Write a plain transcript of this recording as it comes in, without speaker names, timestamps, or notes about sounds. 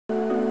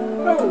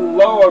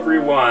Hello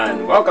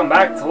everyone! Welcome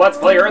back to Let's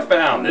Play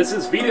Earthbound. This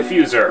is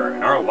V-Diffuser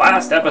in our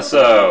last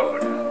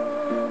episode.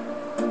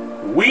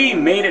 We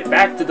made it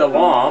back to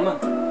Dalam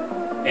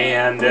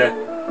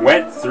and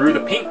went through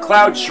the Pink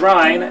Cloud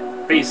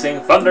Shrine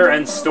facing thunder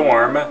and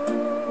storm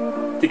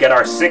to get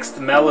our 6th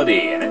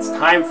melody, and it's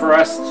time for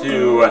us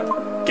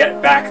to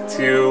get back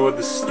to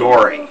the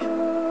story.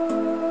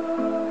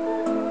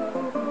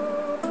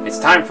 It's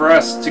time for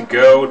us to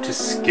go to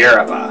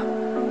Scaraba.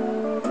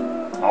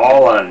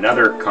 All on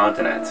another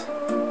continent.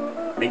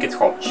 I think it's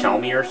called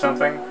Chelmy or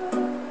something.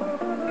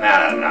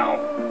 I don't know.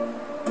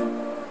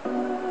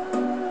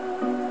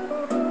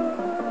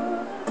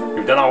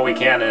 We've done all we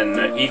can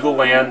in Eagle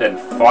Land and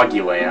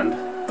Foggy Land.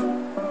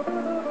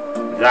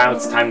 Now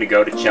it's time to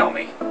go to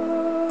Chelmy.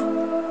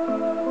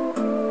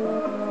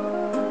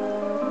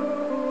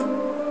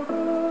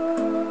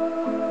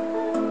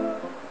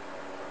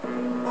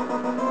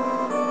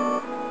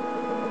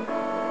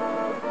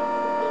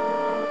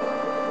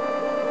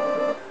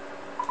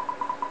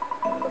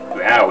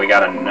 Wow, we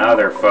got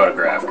another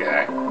photograph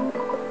guy.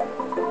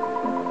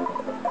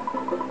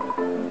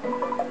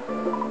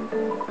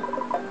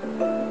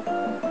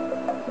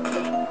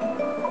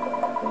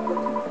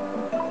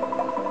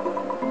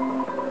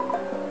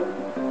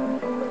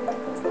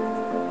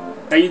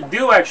 Now you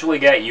do actually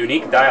get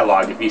unique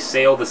dialogue if you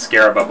sail the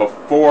Scaraba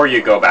before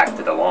you go back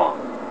to Dalam.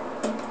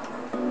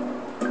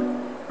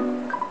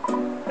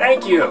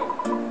 Thank you!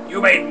 You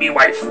made me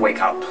wife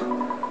wake up.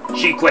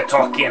 She quit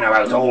talking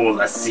about all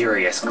the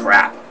serious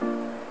crap.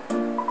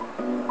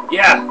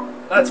 Yeah,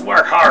 let's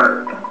work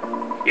hard.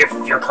 If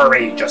you're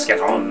courageous, get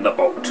on the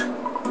boat.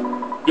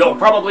 You'll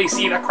probably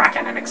see the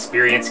Kraken and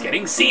experience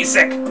getting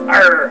seasick.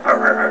 Arr,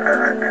 arr,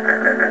 arr,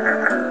 arr,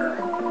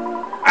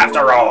 arr.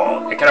 After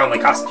all, it can only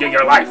cost you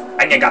your life,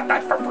 and you got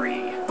that for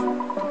free.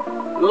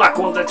 Luck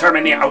will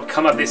determine the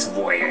outcome of this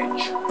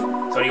voyage.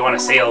 So do you want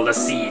to sail the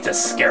sea to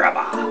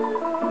Scaraba?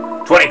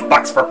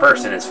 $20 per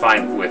person is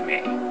fine with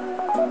me.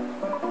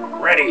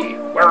 Ready,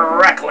 we're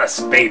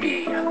reckless,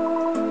 baby.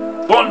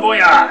 Bon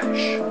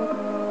voyage!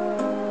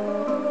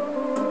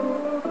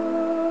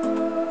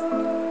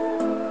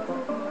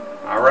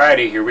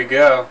 Alrighty, here we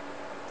go.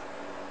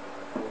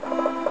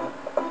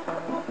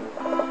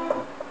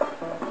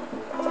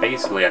 It's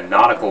basically a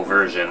nautical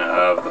version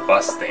of the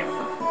bus theme.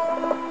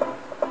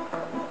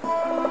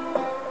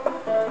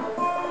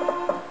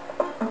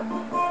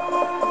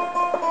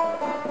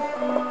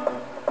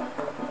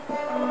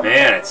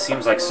 Man, it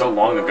seems like so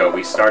long ago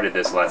we started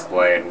this Let's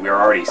Play, and we're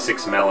already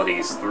 6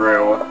 melodies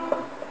through,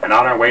 and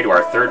on our way to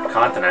our 3rd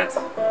continent.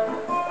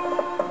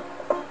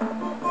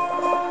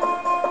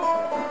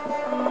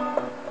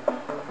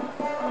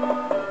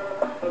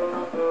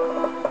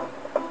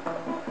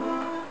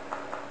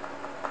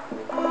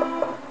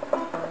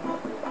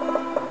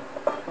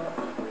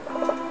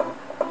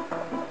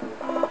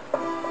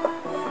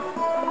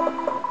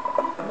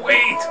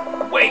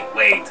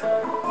 Wait!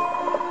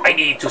 I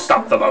need to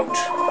stop the boat.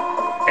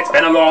 It's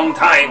been a long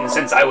time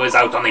since I was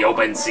out on the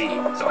open sea,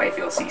 so I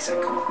feel seasick.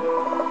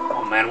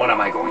 Oh man, what am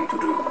I going to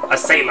do? A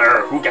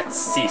sailor who gets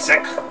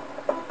seasick?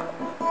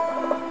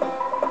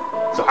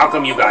 So how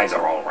come you guys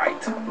are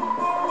alright?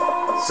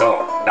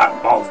 So,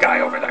 that bald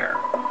guy over there.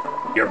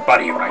 Your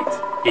buddy, right?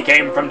 He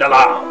came from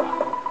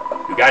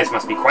Dalam. You guys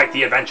must be quite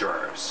the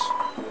adventurers.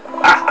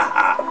 Ha ha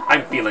ha,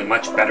 I'm feeling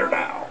much better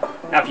now.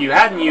 Now if you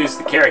hadn't used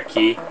the carrot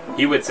key,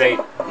 he would say,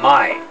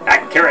 "My,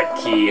 that carrot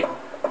key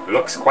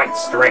looks quite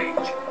strange.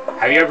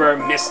 Have you ever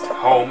missed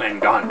home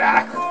and gone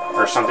back?"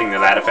 Or something to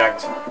that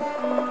effect.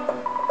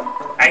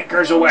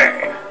 Anchors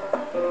away!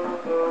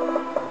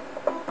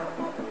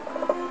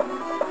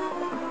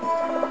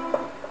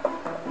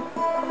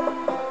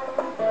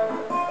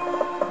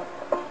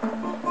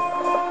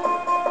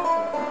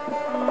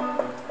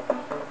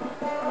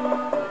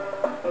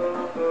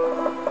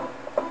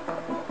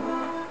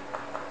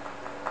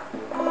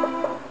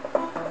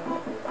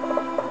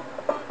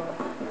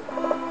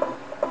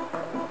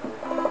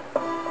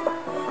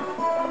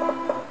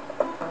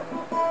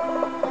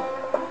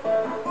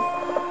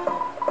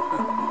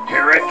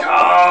 Here it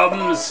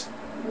comes!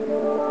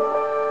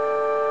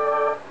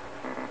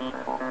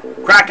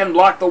 Kraken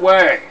blocked the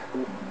way!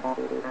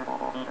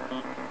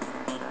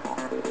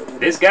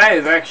 This guy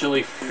is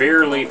actually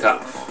fairly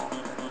tough.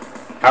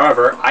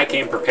 However, I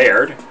came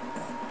prepared.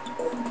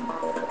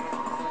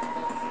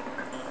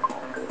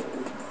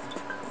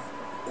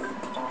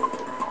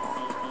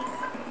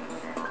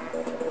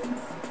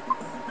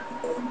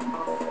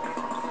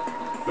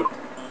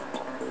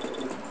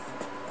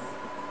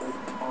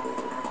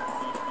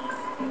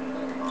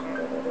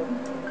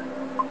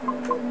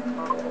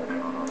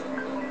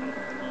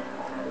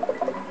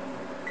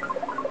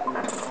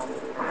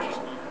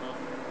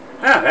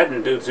 Ah, that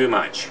didn't do too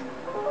much.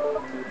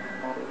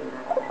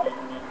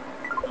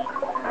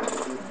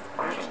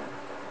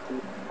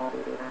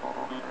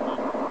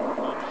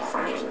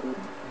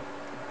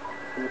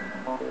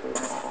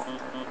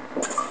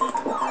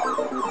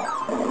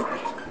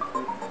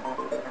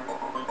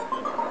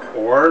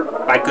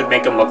 Or I could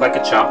make him look like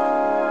a chump.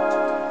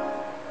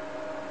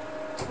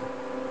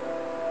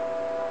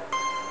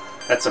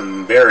 That's a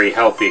very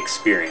healthy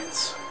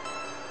experience.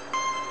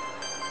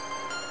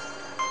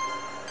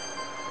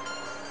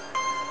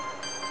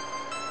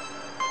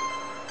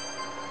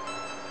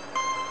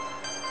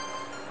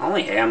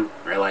 Only him,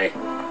 really?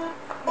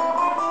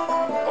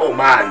 Oh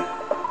man,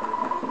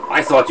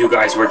 I thought you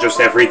guys were just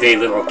everyday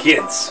little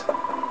kids.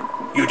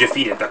 You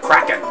defeated the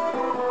Kraken.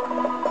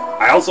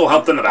 I also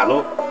helped in the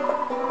battle.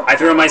 I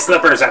threw my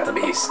slippers at the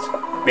beast.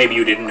 Maybe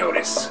you didn't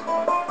notice.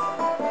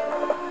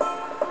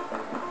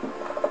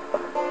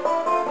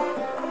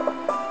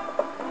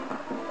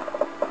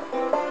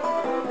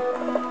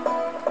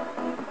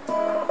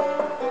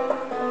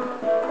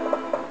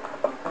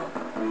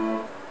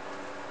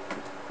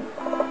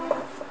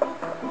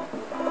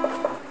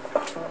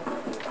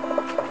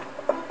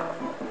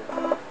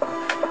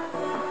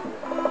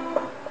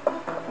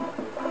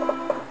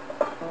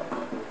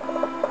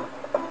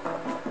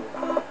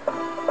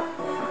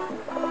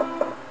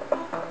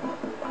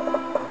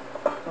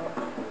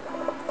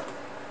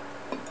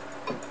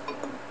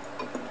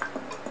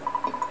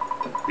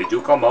 Did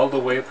you come all the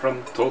way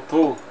from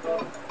Toto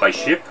by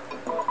ship?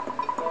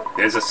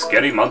 There's a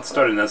scary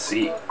monster in the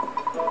sea.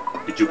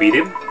 Did you beat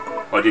him?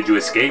 Or did you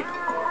escape?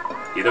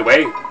 Either way,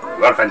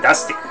 you are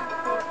fantastic.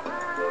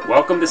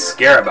 Welcome to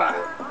Scaraba.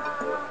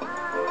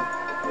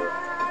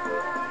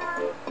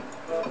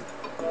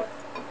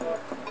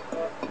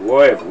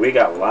 Boy, have we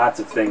got lots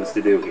of things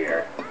to do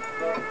here.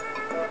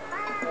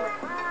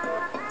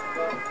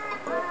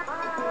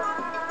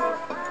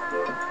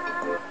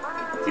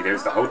 See,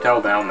 there's the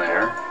hotel down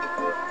there.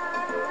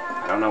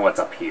 I don't know what's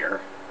up here.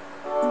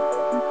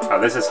 Oh,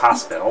 this is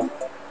hospital.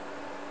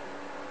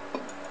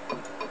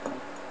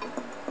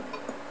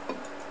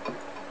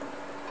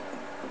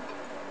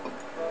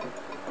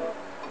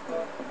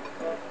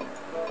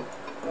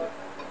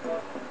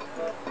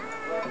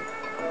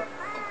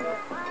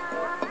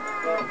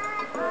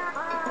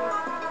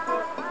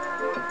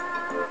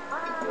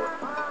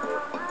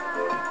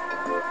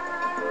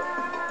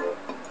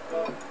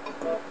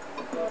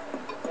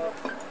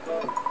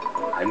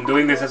 I'm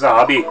doing this as a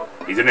hobby.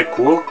 Isn't it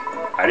cool?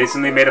 I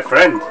recently made a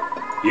friend.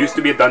 He used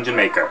to be a dungeon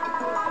maker,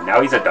 and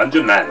now he's a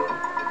dungeon man.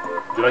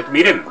 Would you like to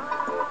meet him?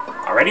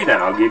 Alrighty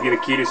then, I'll give you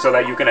the key so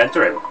that you can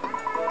enter him.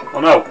 Oh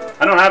no,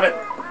 I don't have it.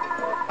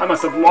 I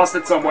must have lost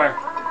it somewhere.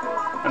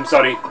 I'm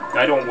sorry,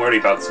 I don't worry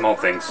about small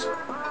things.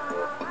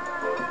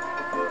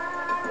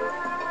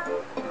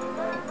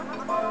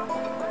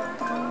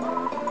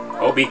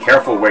 Oh, be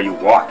careful where you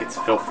walk, it's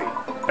filthy.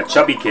 A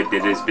chubby kid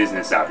did his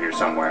business out here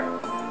somewhere.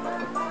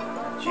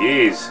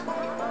 Jeez.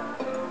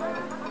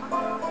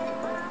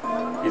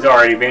 He's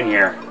already been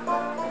here.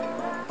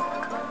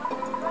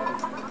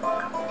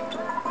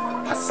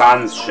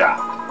 Hassan's shop.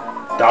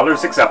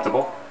 $1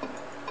 acceptable.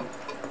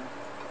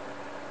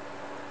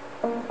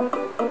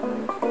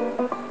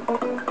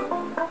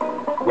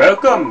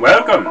 Welcome,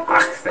 welcome.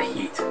 Ah, the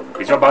heat.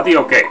 Is your body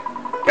okay?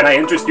 Can I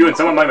interest you in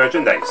some of my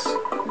merchandise?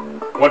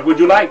 What would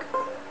you like?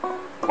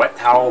 Wet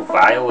towel,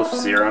 vial of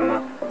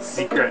serum,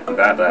 secret,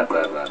 blah blah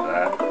blah blah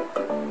blah.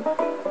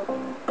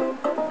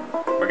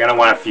 We're gonna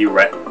want a few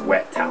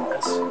wet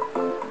towels.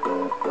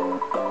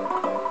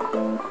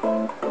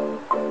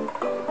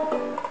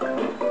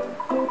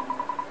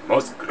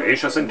 Most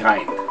gracious and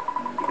kind.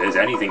 If there's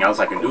anything else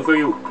I can do for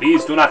you,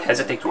 please do not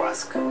hesitate to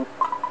ask.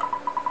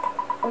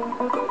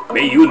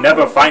 May you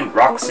never find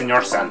rocks in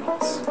your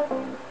sandals.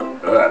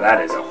 Ugh,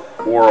 that is a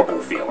horrible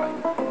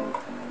feeling.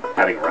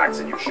 Having rocks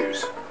in your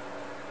shoes.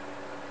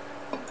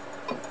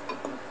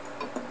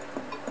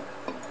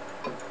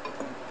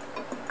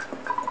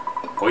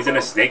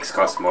 Poisonous snakes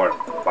cost more.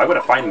 Why would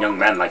a fine young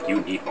man like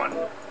you need one?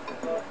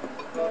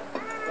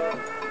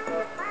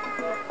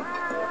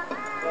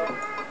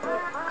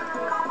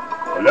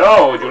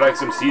 Hello, would you like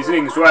some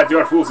seasonings to add to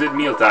your foods at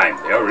mealtime?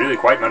 They are really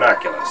quite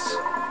miraculous.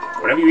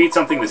 Whenever you eat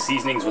something, the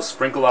seasonings will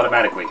sprinkle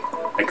automatically.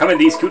 They come in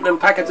these cute little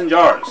packets and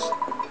jars.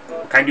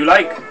 What kind do you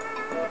like?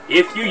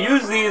 If you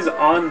use these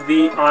on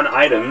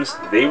items,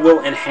 they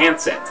will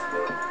enhance it.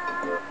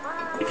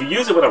 If you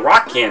use it with a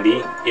rock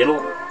candy,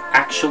 it'll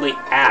actually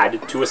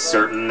add to a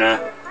certain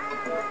a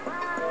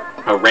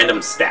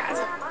random stat.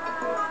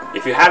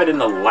 If you have it in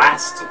the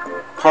last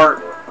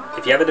part,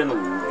 if you have it in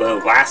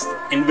the last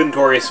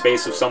inventory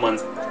space of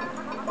someone's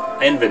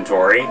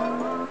inventory,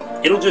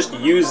 it'll just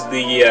use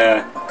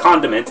the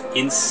condiment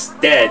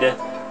instead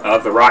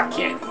of the rock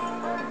candy.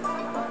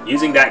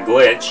 Using that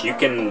glitch, you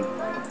can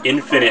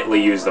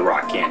infinitely use the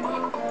rock candy.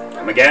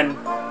 Come again.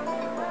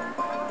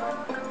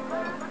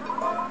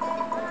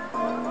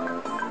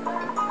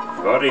 If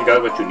you've already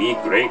got what you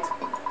need, great.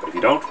 But if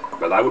you don't,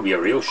 well, that would be a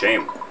real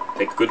shame.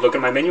 Take a good look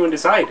at my menu and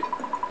decide.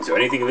 Is there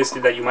anything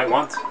listed that you might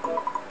want?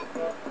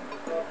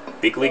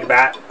 Big League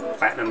Bat,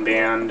 Platinum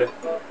Band,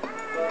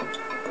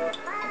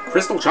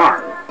 Crystal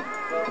Charm,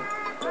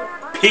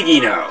 Piggy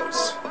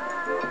Nose.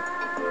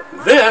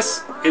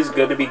 This is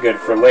going to be good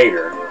for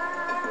later.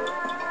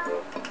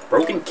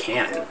 Broken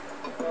Cannon.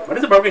 What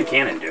does a Broken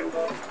Cannon do?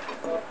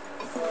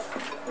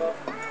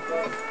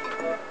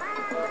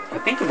 I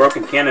think the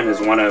Broken Cannon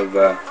is one of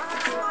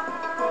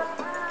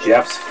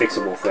Jeff's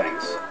fixable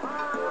things.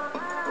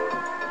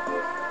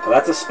 Well,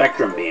 that's a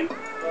spectrum beam.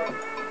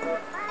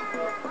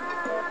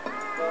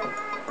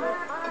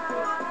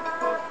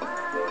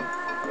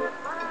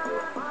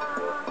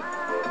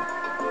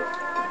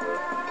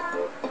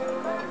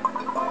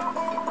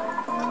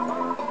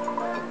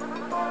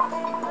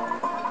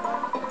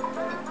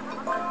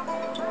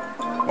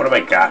 What have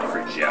I got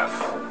for Jeff?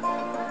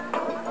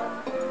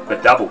 The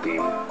double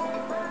beam.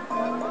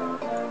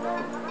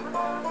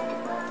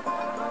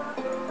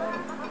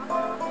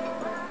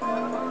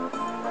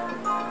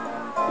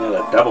 Yeah,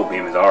 the double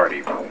beam is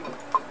already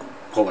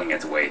pulling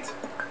its weight.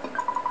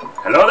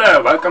 Hello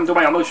there, welcome to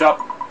my humble shop.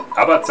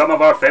 How about some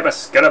of our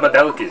famous Scaraba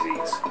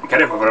delicacies? We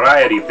carry a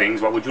variety of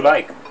things. What would you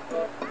like?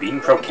 Bean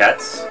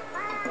croquettes,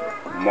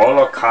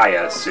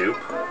 molokaya soup,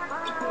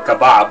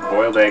 kebab,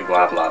 boiled egg,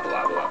 blah blah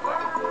blah blah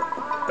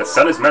blah. The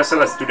sun is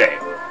merciless today,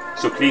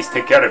 so please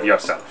take care of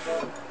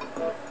yourself.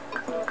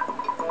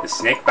 The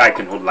snake bag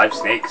can hold live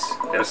snakes.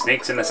 There are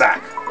snakes in the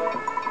sack.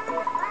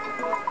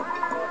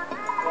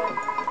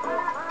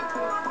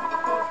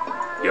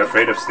 You're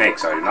afraid of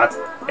snakes, are you not?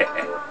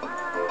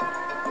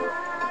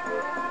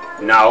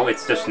 No,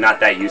 it's just not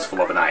that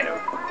useful of an item.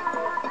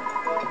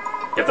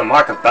 You have the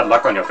mark of bad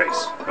luck on your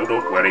face. No,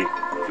 don't worry.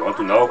 If you want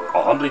to know,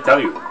 I'll humbly tell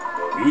you.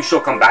 You shall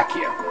come back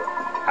here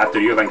after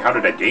you have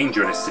encountered a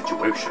dangerous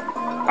situation.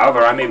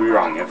 However, I may be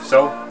wrong. If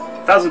so,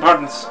 1,000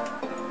 pardons.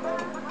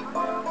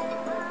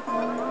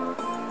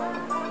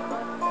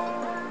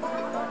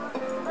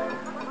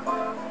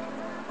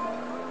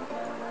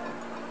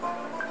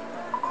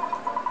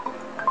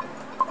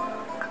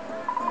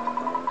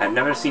 I've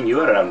never seen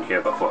you around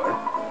here before.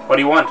 What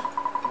do you want?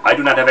 I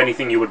do not have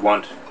anything you would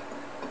want.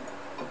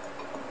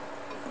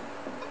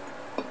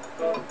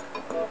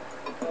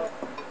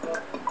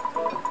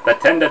 The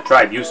Tenda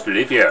tribe used to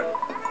live here.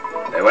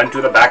 They went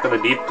to the back of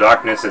the deep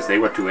darkness as they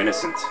were too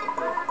innocent.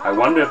 I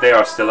wonder if they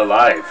are still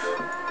alive.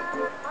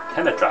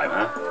 Tenda tribe,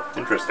 huh?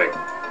 Interesting.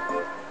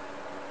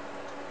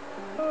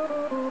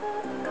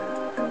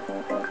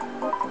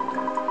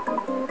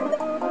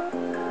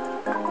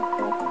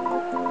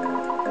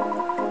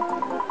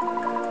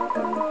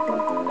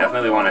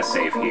 Definitely want to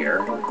save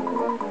here.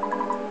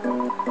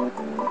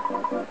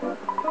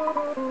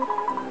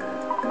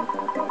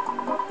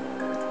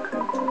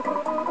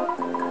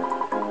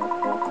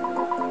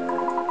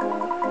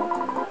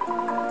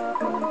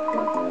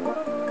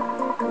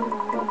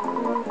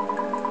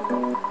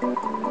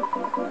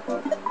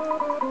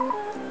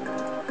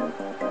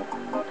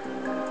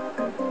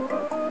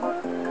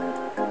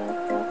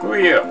 Who are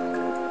you?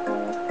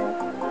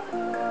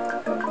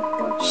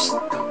 Shh,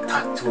 don't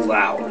talk too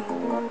loud.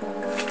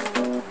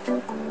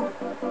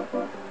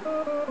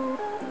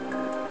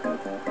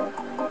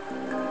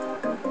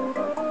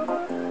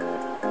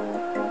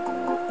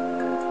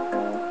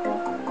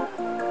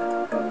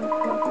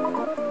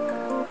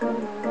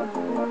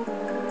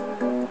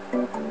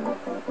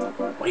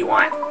 What do you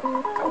want?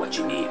 Got what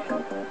you need.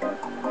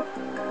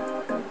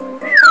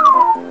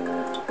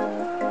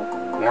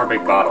 More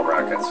big bottle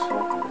rockets.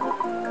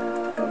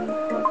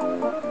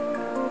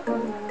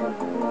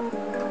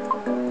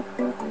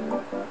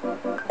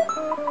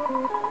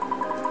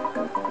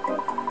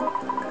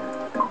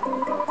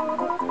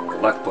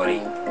 Good luck, buddy.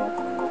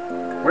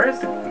 Where's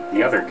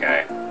the other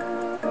guy?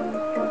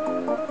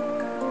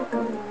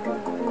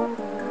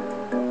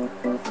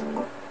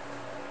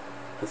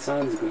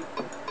 Hassan's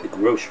the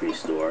grocery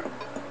store.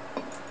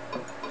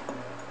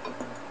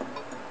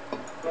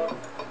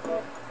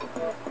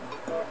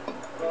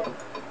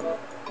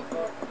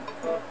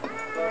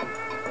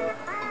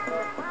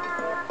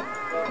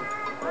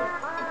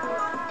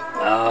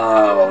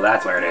 Oh,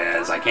 that's where it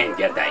is. I can't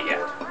get that yet.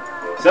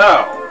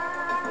 So,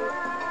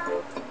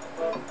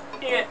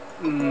 it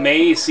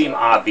may seem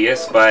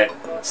obvious, but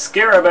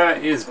Scaraba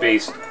is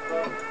based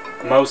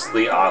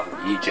mostly off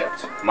of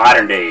Egypt,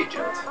 modern-day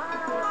Egypt.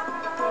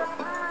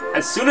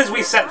 As soon as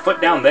we set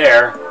foot down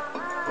there,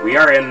 we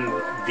are in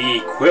the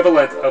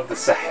equivalent of the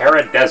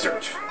Sahara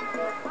Desert.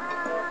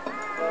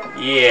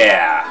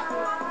 Yeah.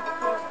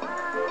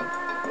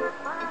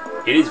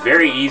 It is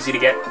very easy to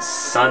get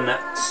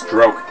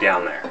sunstroke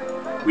down there.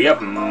 We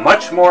have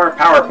much more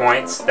power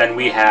points than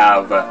we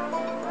have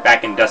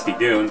back in Dusty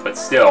Dunes, but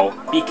still,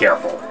 be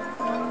careful.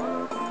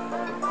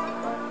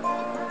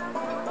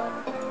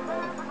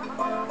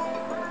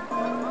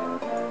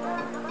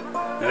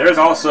 Now, there's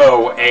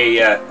also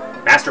a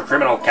Master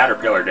Criminal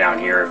Caterpillar down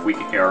here if we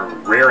are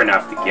rare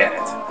enough to get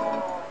it.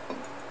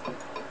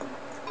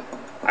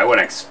 I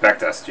wouldn't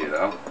expect us to,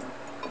 though.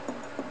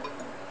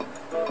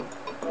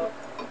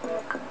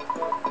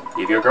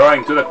 If you're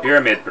going to the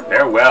pyramid,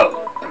 prepare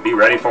well, and be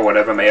ready for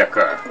whatever may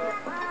occur.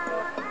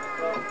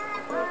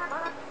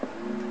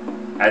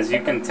 As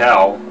you can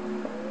tell,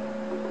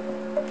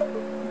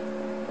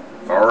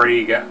 I've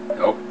already got...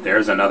 Oh,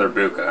 there's another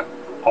Buka.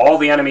 All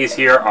the enemies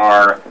here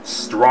are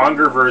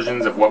stronger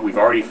versions of what we've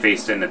already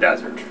faced in the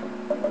desert.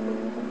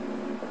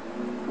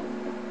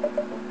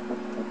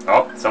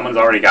 Oh, someone's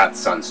already got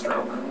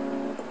sunstroke.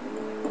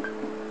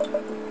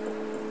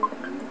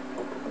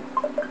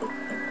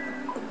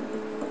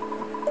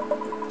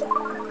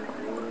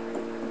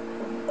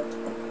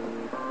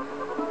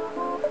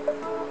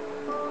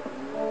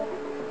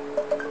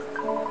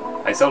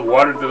 I sell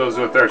water to those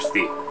who are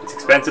thirsty. It's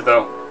expensive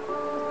though.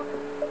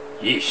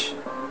 Yeesh.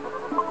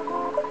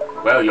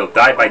 Well, you'll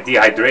die by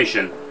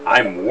dehydration.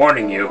 I'm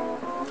warning you.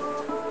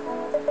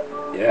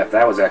 Yeah, if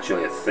that was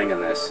actually a thing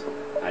in this,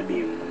 I'd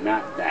be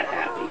not that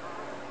happy.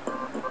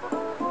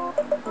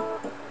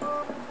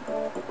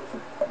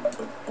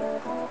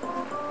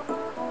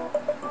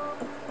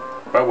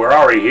 But we're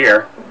already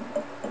here.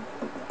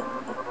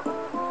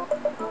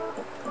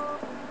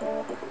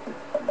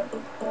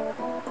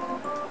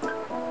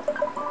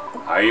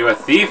 Are you a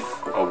thief,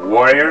 a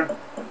warrior,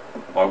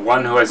 or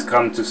one who has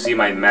come to see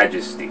my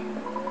majesty?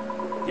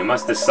 You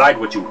must decide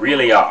what you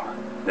really are.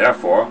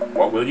 Therefore,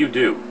 what will you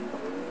do?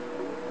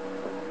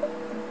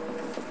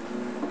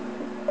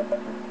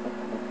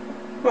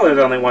 Well, there's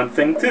only one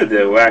thing to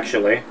do,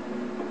 actually.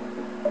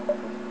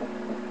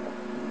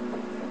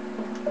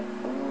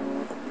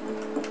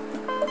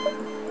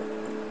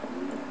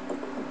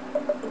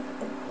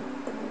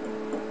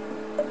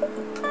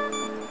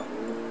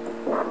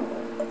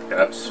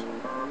 Oops.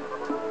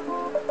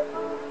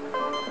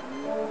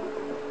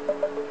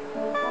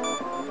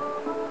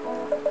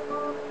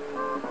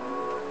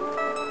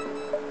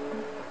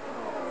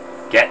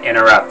 Get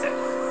interrupted.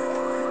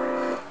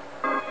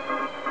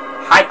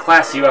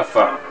 High-class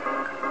UFO.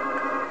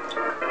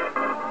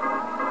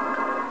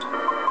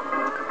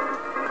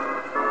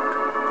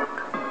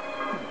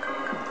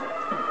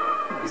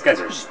 These guys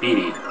are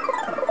speedy.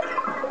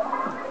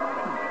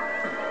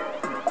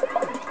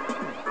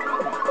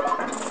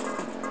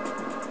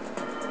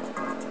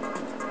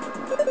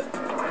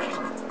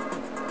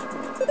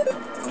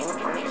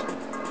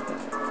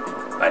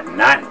 But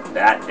not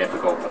that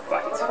difficult to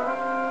fight.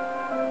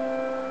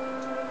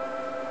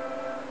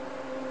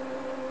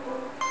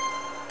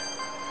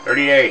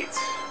 $38.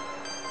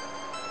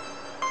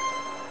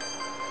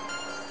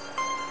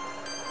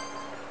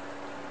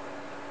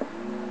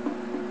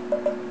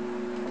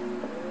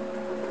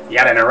 You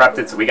got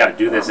interrupted, so we got to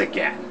do this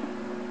again.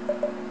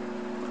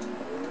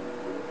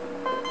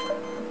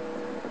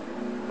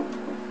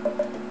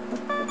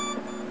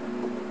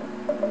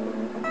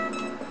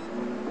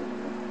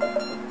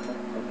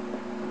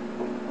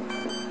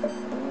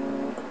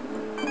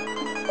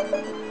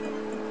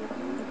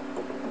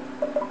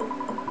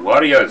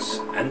 Warriors,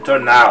 enter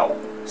now.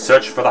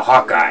 Search for the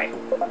Hawkeye.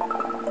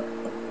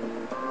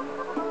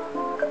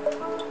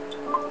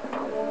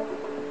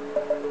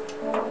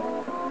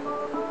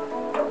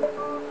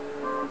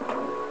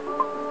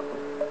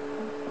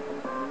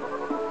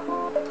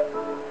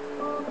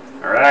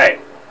 Alright.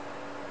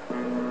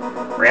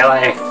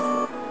 Really?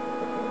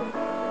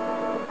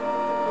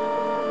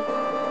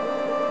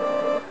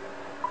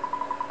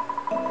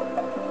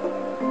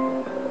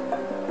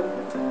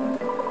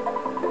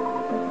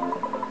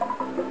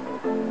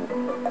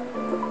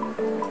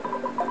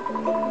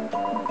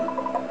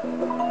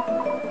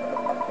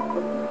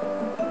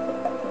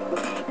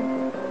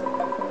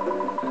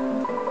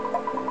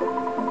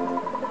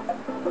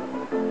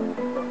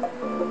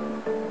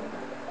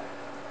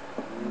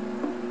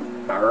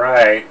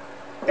 Alright,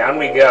 down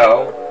we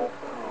go.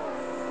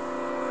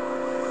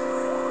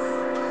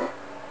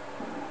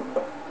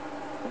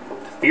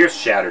 The fierce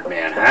shattered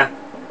man, huh?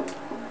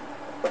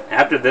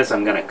 After this,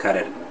 I'm gonna cut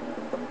it.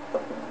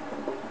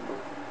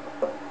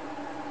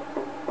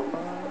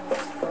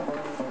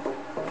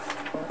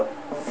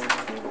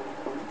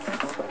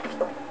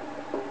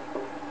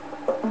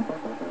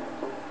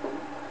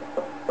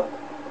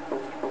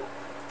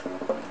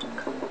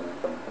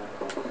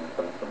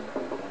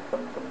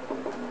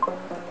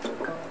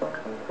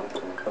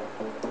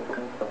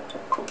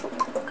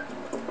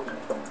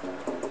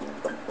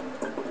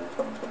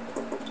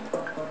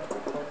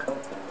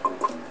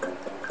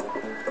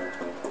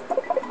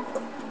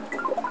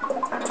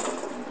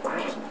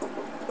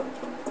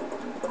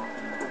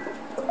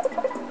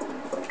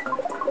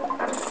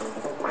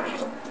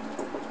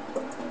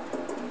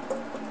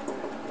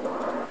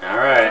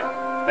 Alright,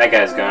 that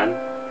guy's gone.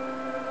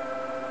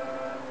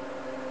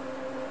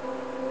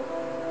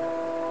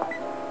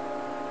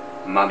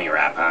 Mummy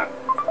wrap, huh?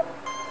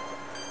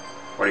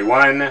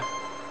 41.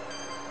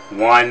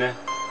 1.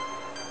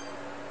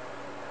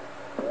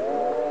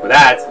 With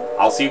that,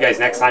 I'll see you guys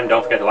next time.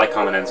 Don't forget to like,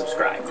 comment, and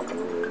subscribe.